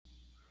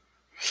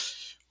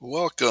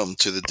Welcome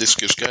to the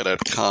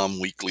DiscusGuy.com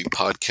weekly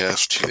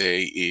podcast.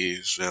 Today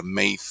is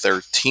May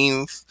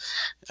 13th.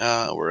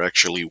 We're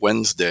actually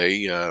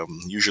Wednesday.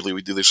 Usually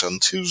we do this on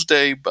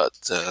Tuesday, but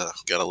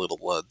got a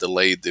little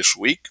delayed this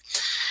week.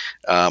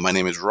 My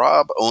name is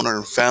Rob, owner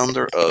and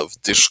founder of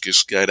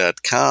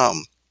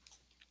DiscusGuy.com.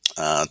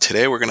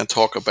 Today we're going to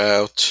talk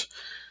about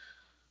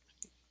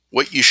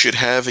what you should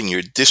have in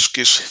your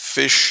Discus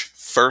Fish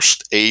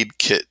First Aid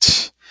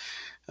Kit.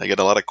 I get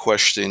a lot of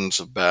questions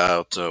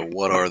about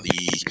what are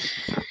the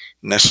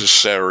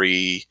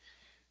necessary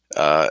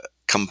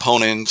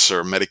components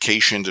or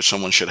medications that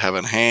someone should have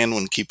on hand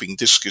when keeping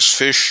discus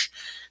fish.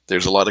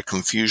 There's a lot of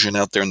confusion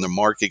out there in the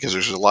market because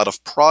there's a lot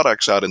of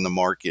products out in the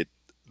market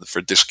for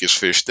discus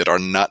fish that are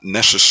not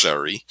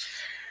necessary.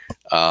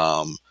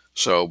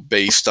 So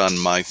based on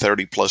my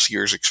 30 plus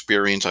years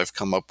experience, I've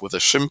come up with a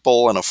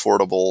simple and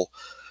affordable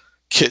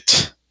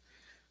kit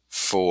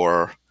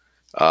for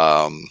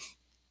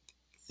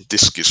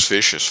discus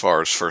fish as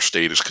far as first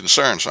aid is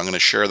concerned. So I'm going to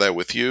share that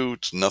with you.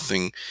 It's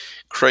nothing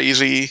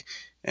crazy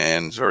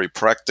and very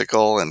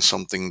practical and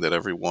something that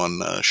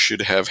everyone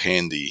should have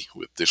handy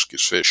with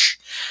discus fish.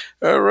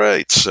 All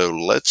right, so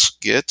let's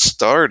get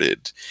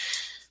started.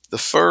 The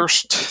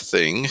first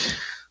thing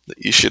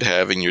that you should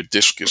have in your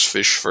discus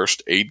fish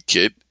first aid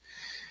kit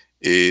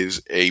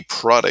is a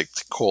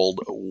product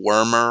called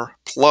Wormer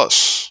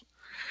Plus.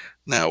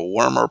 Now,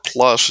 Wormer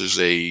Plus is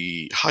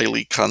a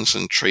highly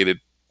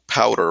concentrated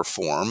powder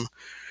form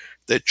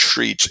that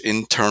treats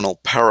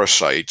internal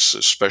parasites,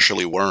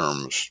 especially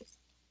worms.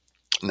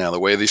 Now, the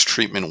way this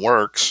treatment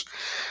works,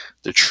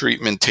 the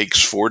treatment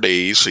takes 4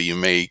 days. So you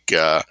make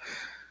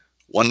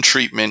one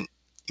treatment,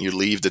 you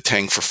leave the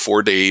tank for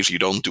 4 days. You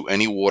don't do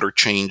any water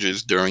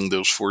changes during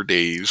those 4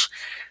 days.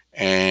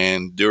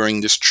 And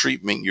during this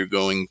treatment, you're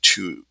going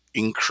to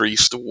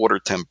increase the water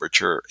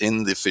temperature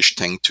in the fish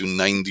tank to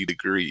 90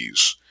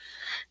 degrees.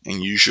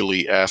 And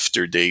usually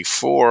after day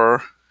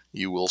 4,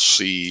 you will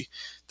see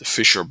the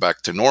fish are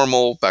back to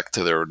normal, back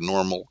to their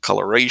normal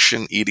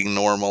coloration, eating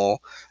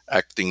normal,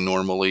 acting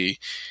normally.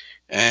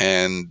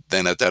 And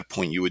then at that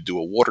point, you would do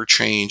a water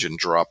change and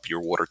drop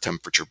your water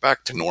temperature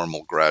back to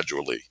normal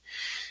gradually.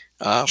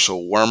 So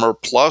Wormer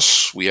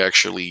Plus, we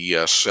actually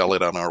sell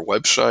it on our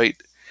website.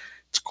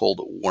 It's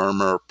called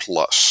Wormer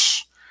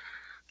Plus.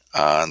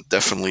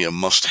 Definitely a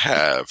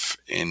must-have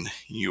in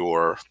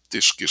your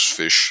discus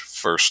fish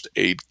first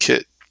aid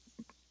kit.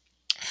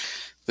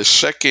 The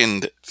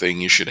second thing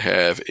you should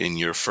have in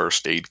your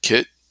first aid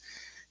kit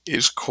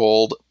is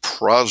called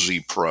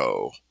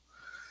ProziPro.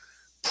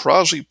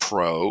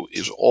 ProziPro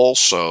is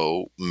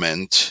also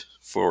meant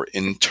for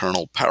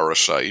internal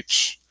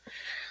parasites,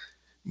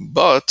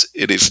 but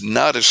it is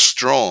not as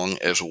strong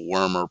as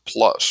Wormer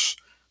Plus.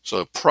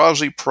 So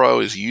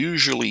ProziPro is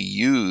usually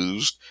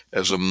used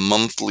as a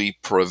monthly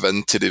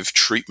preventative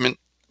treatment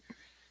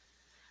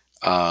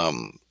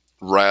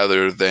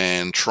rather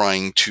than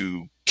trying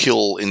to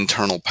kill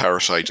internal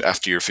parasites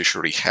after your fish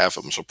already have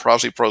them. So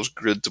ProziPro is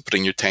good to put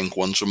in your tank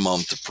once a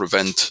month to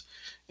prevent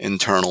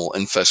internal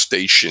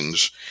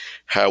infestations.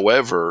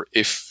 However,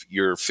 if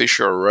your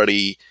fish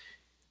already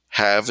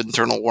have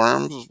internal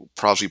worms,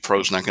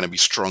 ProziPro is not going to be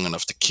strong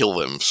enough to kill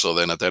them. So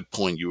then at that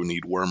point, you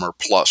need Wormer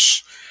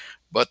Plus.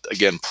 But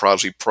again,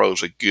 ProziPro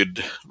is a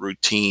good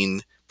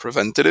routine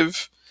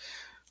preventative.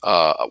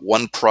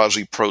 One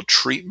ProziPro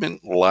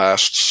treatment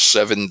lasts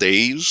 7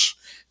 days.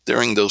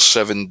 During those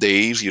 7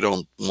 days, you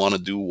don't want to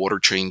do water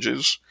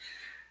changes.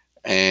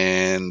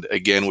 And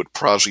again, with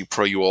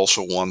ProziPro, you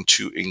also want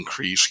to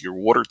increase your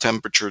water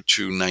temperature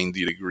to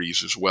 90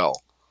 degrees as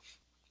well.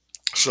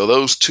 So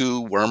those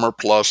two, Wormer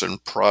Plus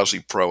and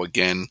ProziPro,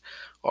 again,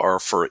 are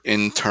for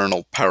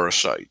internal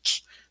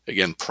parasites.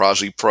 Again,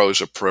 ProziPro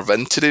is a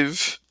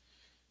preventative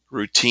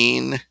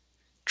routine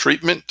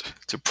treatment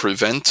to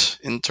prevent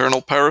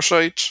internal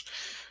parasites.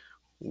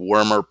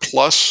 Wormer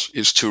Plus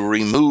is to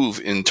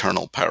remove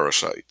internal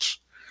parasites.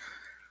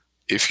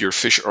 If your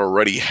fish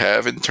already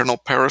have internal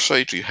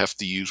parasites, you have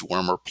to use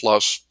Wormer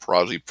Plus.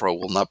 ProziPro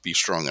will not be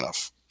strong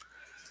enough.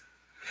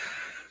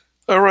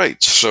 All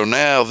right, so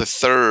now the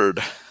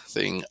third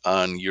thing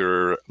on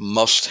your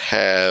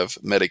must-have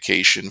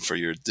medication for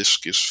your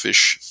discus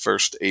fish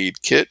first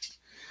aid kit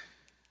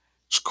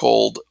is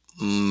called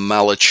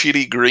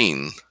Malachite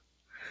Green.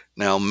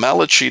 Now,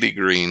 Malachite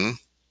Green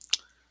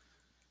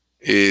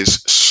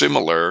is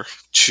similar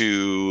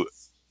to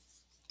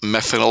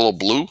Methanol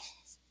Blue,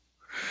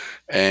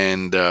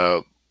 and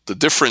the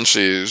difference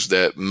is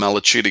that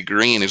Malachite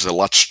Green is a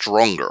lot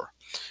stronger,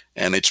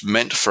 and it's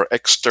meant for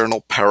external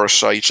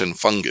parasites and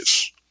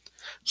fungus.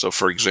 So,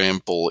 for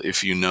example,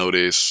 if you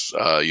notice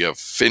you have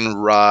fin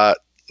rot,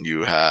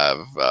 you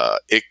have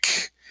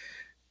ick,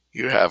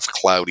 you have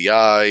cloudy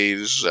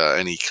eyes,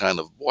 any kind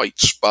of white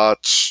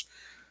spots,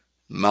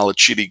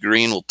 Malachite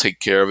Green will take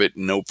care of it,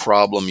 no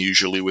problem,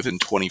 usually within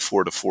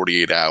 24 to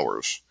 48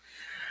 hours.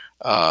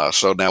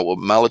 So now with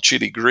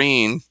Malachite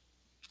Green,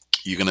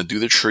 you're going to do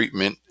the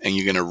treatment, and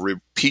you're going to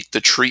repeat the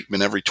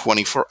treatment every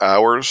 24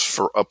 hours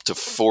for up to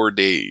 4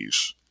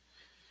 days.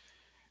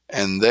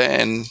 And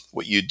then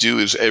what you do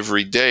is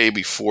every day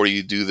before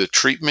you do the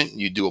treatment,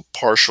 you do a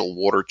partial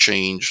water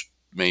change,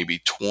 maybe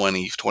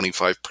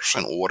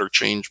 20-25% water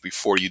change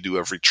before you do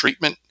every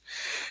treatment.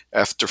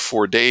 After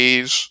 4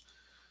 days,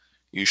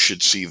 you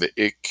should see the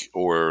ick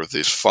or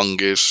this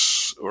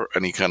fungus or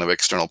any kind of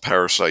external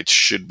parasites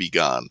should be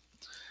gone.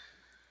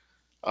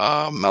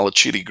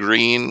 Malachite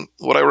green,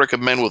 what I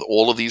recommend with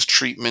all of these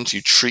treatments,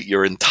 you treat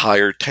your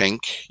entire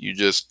tank. You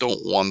just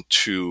don't want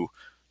to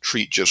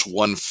treat just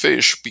one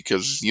fish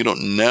because you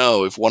don't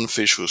know if one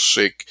fish was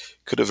sick,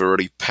 could have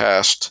already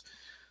passed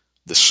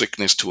the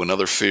sickness to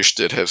another fish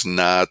that has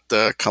not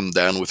come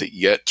down with it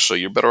yet. So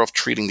you're better off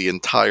treating the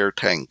entire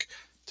tank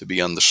to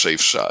be on the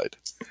safe side.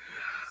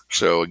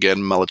 So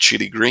again,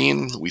 Malachite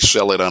green, we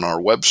sell it on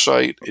our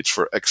website. It's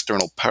for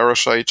external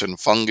parasites and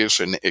fungus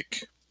and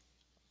ick.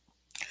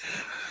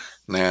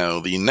 Now,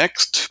 the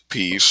next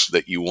piece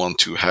that you want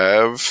to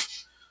have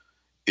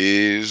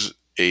is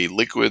a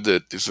liquid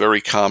that is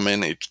very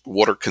common. It's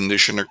water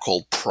conditioner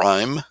called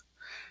Prime.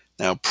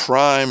 Now,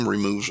 Prime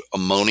removes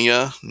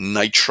ammonia,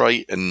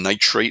 nitrite, and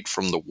nitrate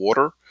from the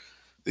water.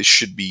 This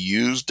should be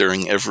used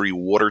during every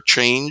water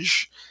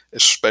change,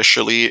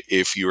 especially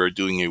if you are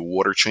doing a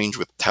water change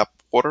with tap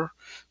water.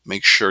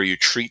 Make sure you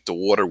treat the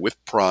water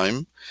with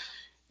Prime.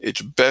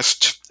 It's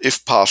best,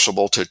 if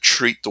possible, to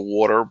treat the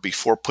water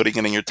before putting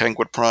it in your tank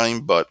with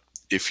Prime, but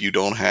if you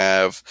don't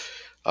have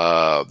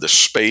the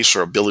space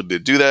or ability to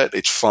do that,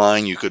 it's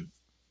fine. You could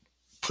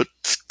put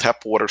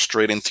tap water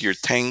straight into your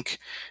tank,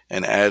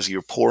 and as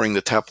you're pouring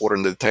the tap water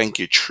into the tank,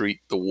 you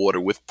treat the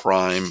water with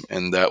Prime,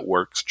 and that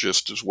works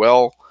just as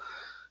well.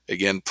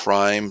 Again,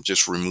 Prime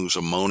just removes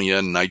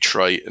ammonia,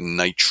 nitrite, and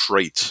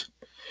nitrate,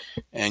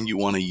 and you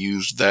want to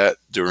use that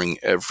during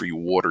every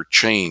water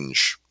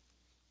change.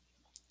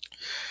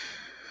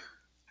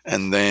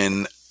 And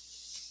then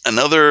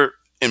another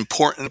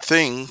important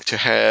thing to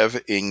have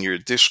in your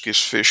discus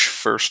fish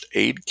first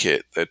aid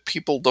kit that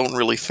people don't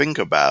really think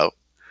about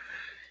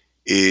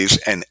is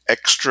an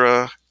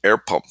extra air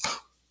pump.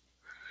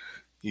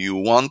 You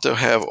want to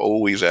have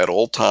always at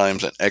all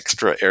times an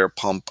extra air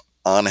pump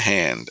on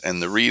hand.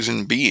 And the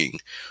reason being,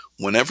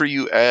 whenever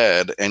you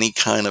add any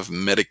kind of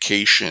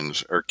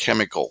medications or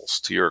chemicals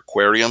to your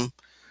aquarium,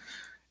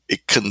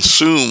 it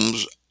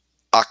consumes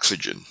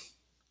oxygen.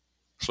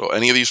 So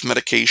any of these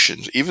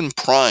medications, even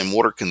Prime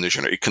water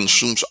conditioner, it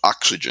consumes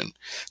oxygen.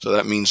 So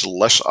that means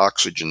less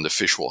oxygen the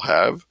fish will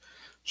have.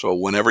 So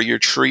whenever you're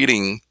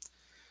treating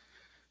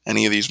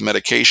any of these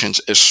medications,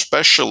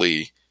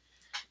 especially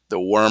the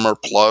Wormer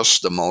Plus,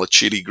 the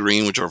Malachite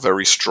Green, which are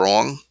very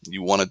strong,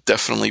 you want to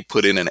definitely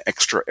put in an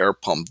extra air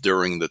pump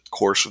during the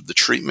course of the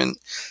treatment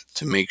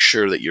to make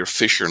sure that your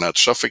fish are not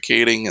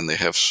suffocating and they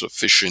have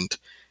sufficient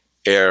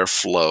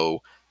airflow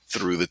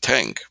through the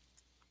tank.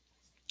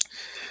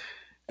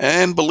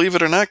 And believe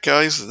it or not,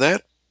 guys,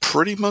 that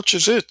pretty much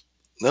is it.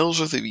 Those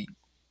are the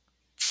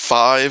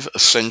 5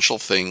 essential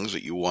things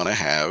that you want to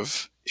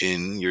have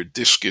in your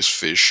discus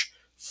fish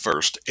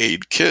first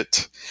aid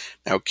kit.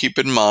 Now, keep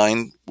in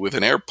mind with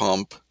an air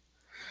pump,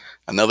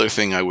 another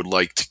thing I would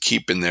like to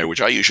keep in there,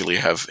 which I usually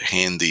have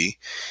handy,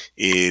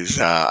 is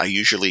I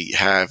usually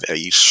have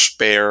a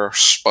spare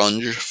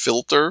sponge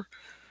filter.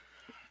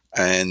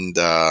 And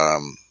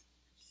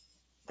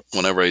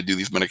whenever I do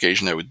these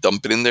medications, I would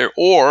dump it in there.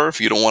 Or if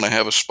you don't want to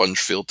have a sponge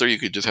filter, you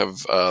could just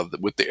have,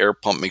 with the air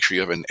pump, make sure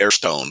you have an air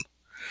stone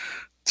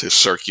to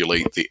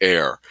circulate the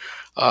air.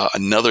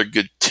 Another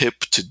good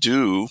tip to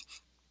do,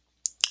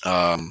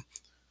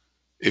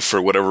 if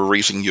for whatever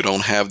reason you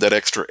don't have that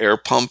extra air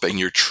pump and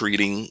you're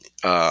treating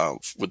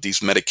with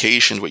these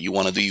medications, what you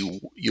want to do,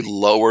 you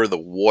lower the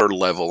water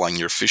level on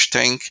your fish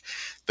tank.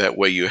 That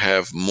way you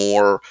have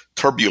more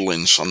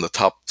turbulence on the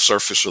top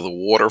surface of the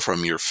water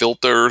from your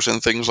filters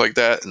and things like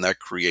that, and that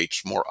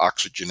creates more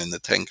oxygen in the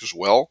tank as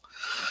well.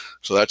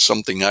 So that's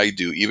something I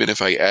do. Even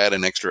if I add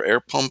an extra air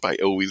pump, I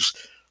always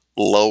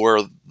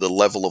lower the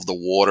level of the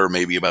water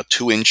maybe about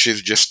 2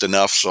 inches, just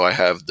enough so I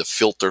have the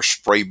filter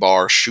spray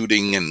bar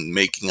shooting and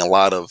making a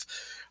lot of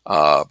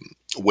uh,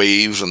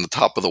 waves on the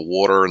top of the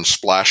water and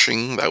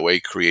splashing. That way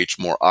it creates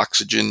more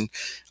oxygen,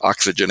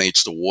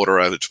 oxygenates the water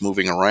as it's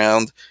moving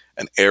around.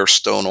 An air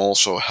stone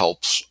also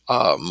helps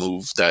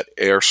move that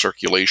air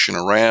circulation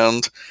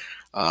around.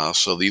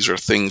 So these are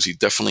things you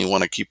definitely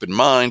want to keep in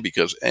mind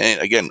because,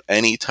 again,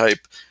 any type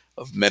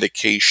of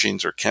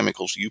medications or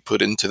chemicals you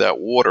put into that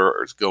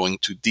water is going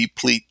to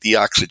deplete the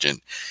oxygen.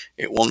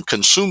 It won't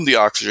consume the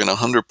oxygen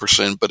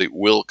 100%, but it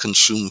will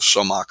consume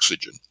some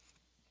oxygen.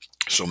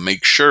 So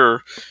make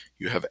sure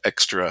you have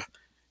extra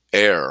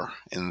air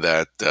in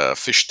that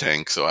fish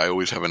tank. So I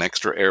always have an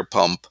extra air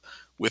pump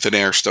with an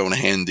air stone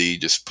handy.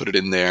 Just put it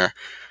in there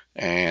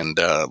and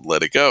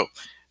let it go.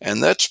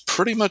 And that's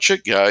pretty much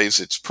it, guys.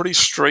 It's pretty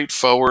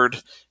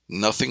straightforward,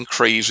 nothing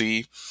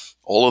crazy.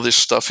 All of this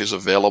stuff is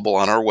available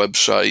on our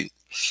website,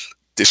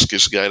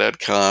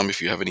 discusguy.com.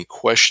 If you have any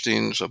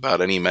questions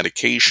about any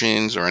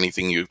medications or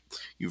anything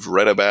you've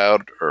read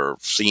about or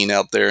seen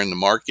out there in the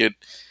market,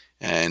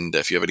 and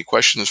if you have any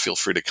questions, feel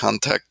free to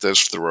contact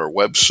us through our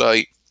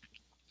website.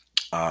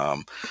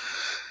 Um,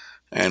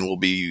 and we'll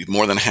be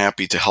more than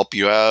happy to help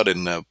you out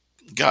and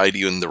guide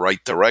you in the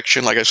right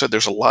direction. Like I said,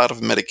 there's a lot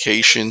of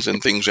medications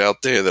and things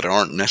out there that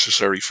aren't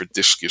necessary for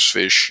discus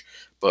fish,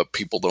 but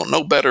people don't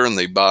know better and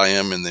they buy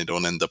them and they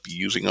don't end up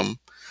using them.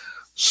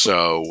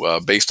 So,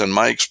 based on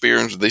my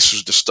experience, this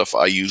is the stuff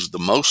I use the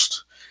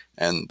most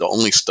and the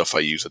only stuff I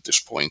use at this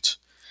point.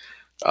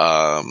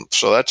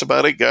 So that's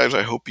about it, guys.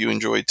 I hope you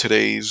enjoyed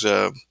today's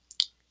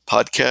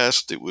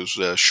podcast. It was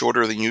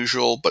shorter than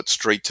usual, but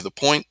straight to the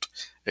point.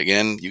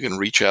 Again, you can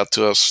reach out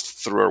to us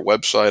through our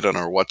website on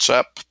our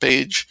WhatsApp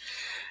page.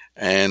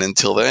 And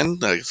until then,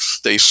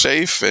 stay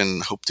safe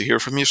and hope to hear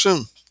from you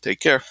soon. Take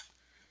care.